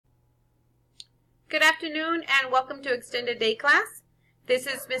Good afternoon and welcome to Extended Day Class. This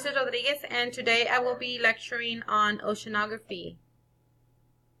is Mrs. Rodriguez and today I will be lecturing on oceanography.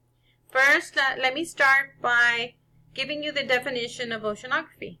 First, let me start by giving you the definition of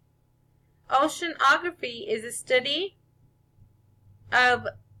oceanography. Oceanography is a study of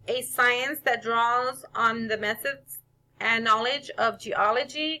a science that draws on the methods and knowledge of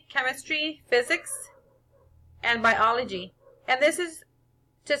geology, chemistry, physics, and biology. And this is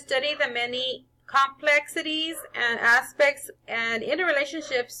to study the many complexities and aspects and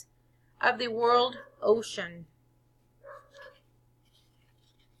interrelationships of the world ocean.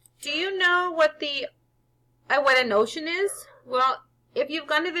 Do you know what an ocean is? Well, if you've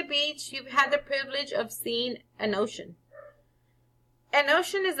gone to the beach, you've had the privilege of seeing an ocean. An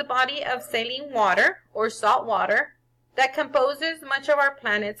ocean is a body of saline water or salt water that composes much of our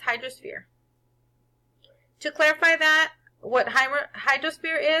planet's hydrosphere. To clarify that, what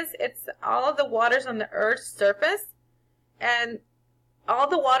hydrosphere is, it's all of the waters on the Earth's surface, and all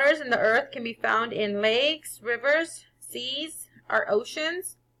the waters in the Earth can be found in lakes, rivers, seas, or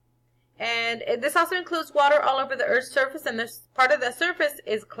oceans, and this also includes water all over the Earth's surface, and this part of the surface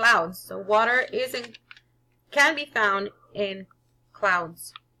is clouds, so water can be found in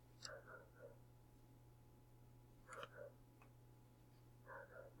clouds.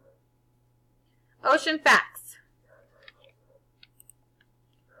 Ocean facts.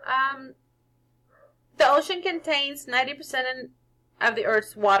 The ocean contains 90% of the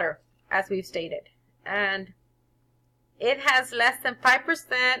Earth's water, as we've stated, and it has less than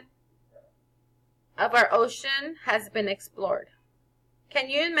 5% of our ocean has been explored. Can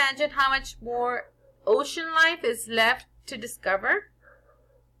you imagine how much more ocean life is left to discover?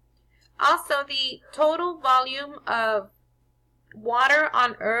 Also, the total volume of water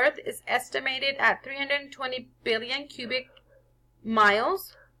on Earth is estimated at 320 billion cubic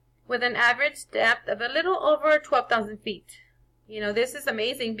miles, with an average depth of a little over 12,000 feet. You know, this is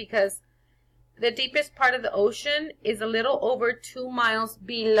amazing because the deepest part of the ocean is a little over 2 miles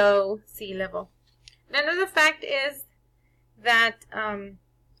below sea level. And another fact is that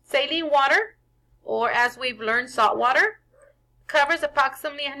saline water, or as we've learned, salt water, covers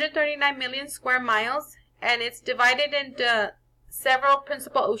approximately 139 million square miles, and it's divided into several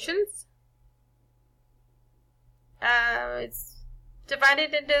principal oceans. It's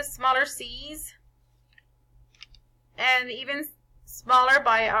divided into smaller seas and even smaller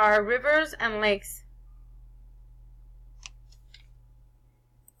by our rivers and lakes.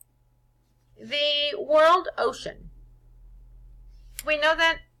 The world ocean. We know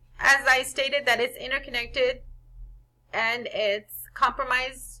that, as I stated, that it's interconnected and it's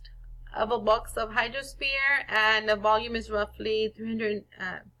comprised of a box of hydrosphere, and the volume is roughly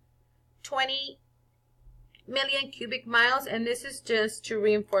 320 million cubic miles, and this is just to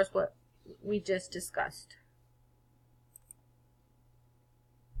reinforce what we just discussed.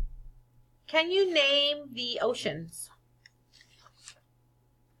 Can you name the oceans?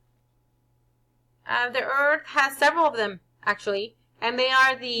 The Earth has several of them, actually, and they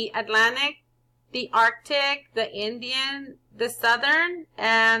are the Atlantic, the Arctic, the Indian, the Southern,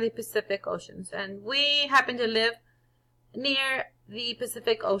 and the Pacific Oceans. And we happen to live near the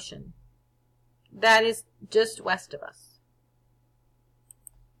Pacific Ocean. That is just west of us.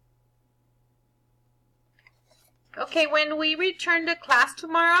 Okay, when we return to class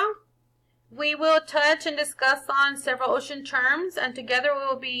tomorrow, we will touch and discuss on several ocean terms, and together we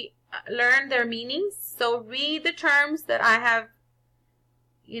will learn their meanings. So read the terms that I have,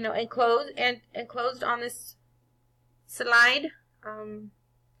 enclosed on this slide,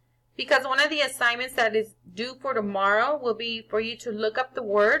 because one of the assignments that is due for tomorrow will be for you to look up the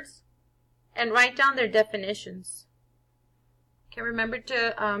words and write down their definitions. Okay, remember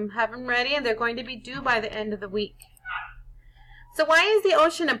to have them ready, and they're going to be due by the end of the week. So why is the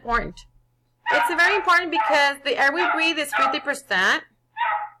ocean important? It's very important because the air we breathe is 50%,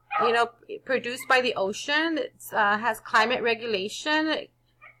 produced by the ocean. It has climate regulation.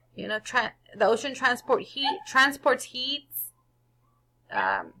 The ocean transports heat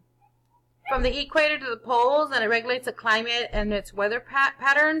from the equator to the poles, and it regulates the climate and its weather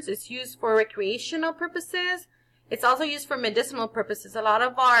patterns. It's used for recreational purposes. It's also used for medicinal purposes. A lot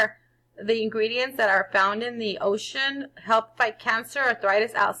of the ingredients that are found in the ocean help fight cancer,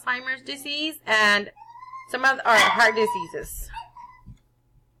 arthritis, Alzheimer's disease, and some of our heart diseases.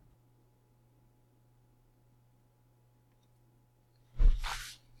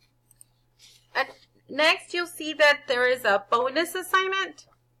 Next, you'll see that there is a bonus assignment.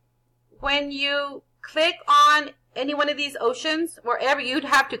 When you click on any one of these oceans, you'd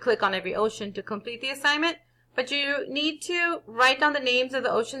have to click on every ocean to complete the assignment, but you need to write down the names of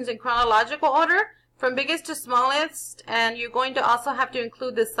the oceans in chronological order from biggest to smallest, and you're going to also have to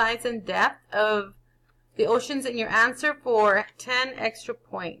include the size and depth of the oceans in your answer for 10 extra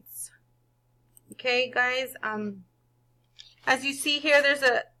points. Okay, guys, as you see here, there's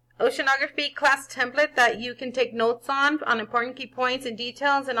a Oceanography class template that you can take notes on important key points and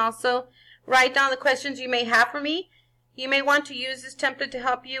details, and also write down the questions you may have for me. You may want to use this template to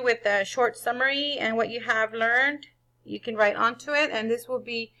help you with a short summary and what you have learned. You can write onto it, and this will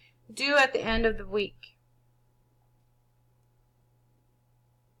be due at the end of the week.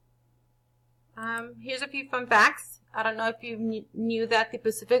 Here's a few fun facts. I don't know if you knew that the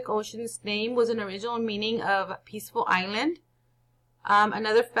Pacific Ocean's name was an original meaning of peaceful island.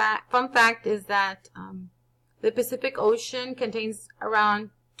 Another fun fact is that the Pacific Ocean contains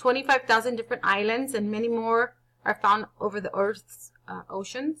around 25,000 different islands, and many more are found over the Earth's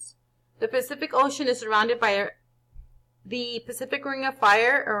oceans. The Pacific Ocean is surrounded by the Pacific Ring of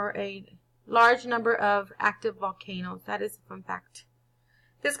Fire, or a large number of active volcanoes. That is a fun fact.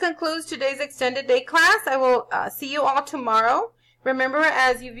 This concludes today's extended day class. I will see you all tomorrow. Remember,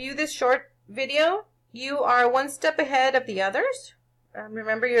 as you view this short video, you are one step ahead of the others.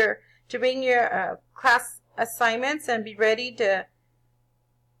 Remember to bring your class assignments and be ready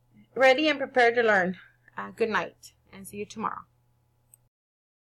and prepared to learn. Good night, and see you tomorrow.